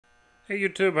Hey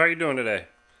YouTube, how you doing today?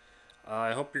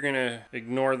 I hope you're gonna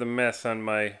ignore the mess on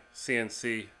my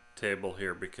CNC table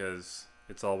here because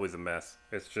it's always a mess.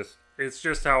 It's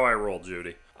just how I roll,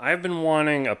 Judy. I've been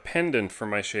wanting a pendant for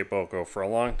my Shapeoko for a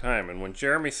long time, and when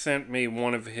Jeremy sent me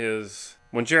one of his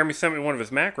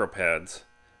macro pads,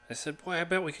 I said, boy, I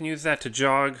bet we can use that to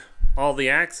jog all the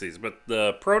axes. But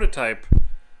the prototype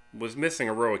was missing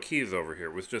a row of keys over here.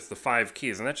 It was just the 5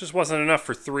 keys, and that just wasn't enough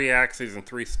for 3 axes and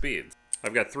 3 speeds.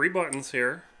 I've got 3 buttons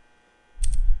here.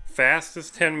 Fast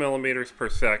is 10 millimeters per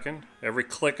second. Every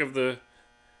click of the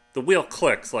wheel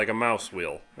clicks like a mouse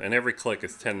wheel, and every click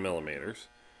is 10 millimeters.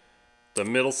 The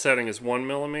middle setting is 1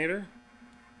 millimeter,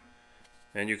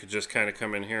 and you could just kind of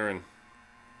come in here and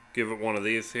give it one of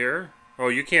these here. Oh,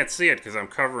 you can't see it because I'm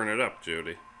covering it up,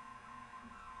 Judy.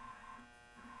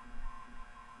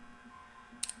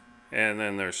 And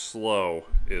then their slow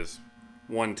is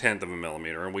 1/10 of a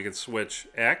millimeter, and we can switch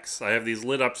X. I have these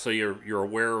lit up so you're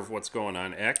aware of what's going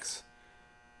on. X,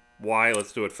 Y.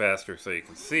 Let's do it faster so you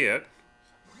can see it.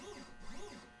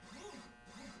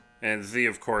 And Z,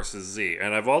 of course, is Z.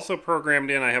 And I've also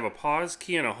programmed in. I have a pause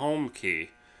key and a home key,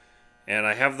 and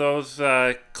I have those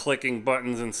clicking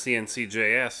buttons in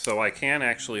CNCjs, so I can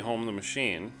actually home the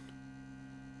machine.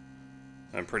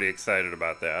 I'm pretty excited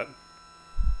about that.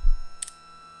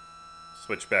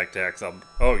 Switch back to X.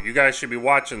 Oh, you guys should be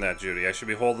watching that, Judy. I should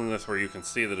be holding this where you can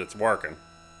see that it's working.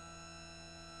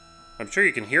 I'm sure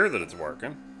you can hear that it's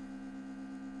working.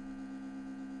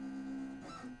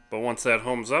 But once that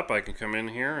homes up, I can come in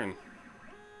here and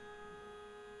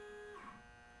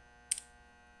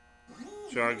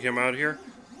jog him out here.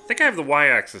 I think I have the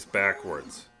Y-axis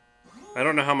backwards. I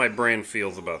don't know how my brain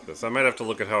feels about this. I might have to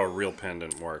look at how a real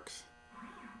pendant works.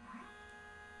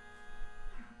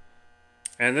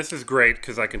 And this is great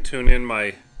because I can tune in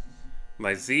my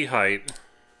Z height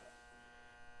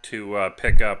to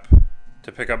pick up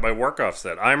my work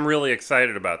offset. I'm really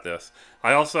excited about this.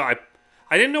 I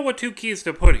didn't know what 2 keys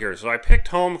to put here, so I picked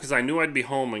home because I knew I'd be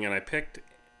homing, and I picked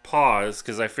pause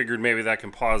because I figured maybe that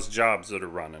can pause jobs that are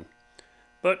running.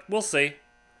 But we'll see.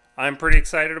 I'm pretty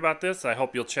excited about this. I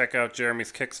hope you'll check out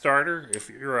Jeremy's Kickstarter if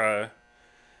you're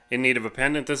in need of a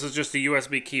pendant. This is just a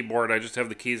USB keyboard. I just have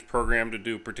the keys programmed to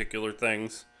do particular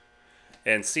things.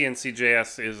 And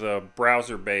CNCjs is a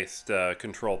browser-based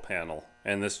control panel.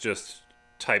 And this just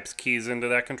types keys into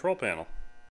that control panel.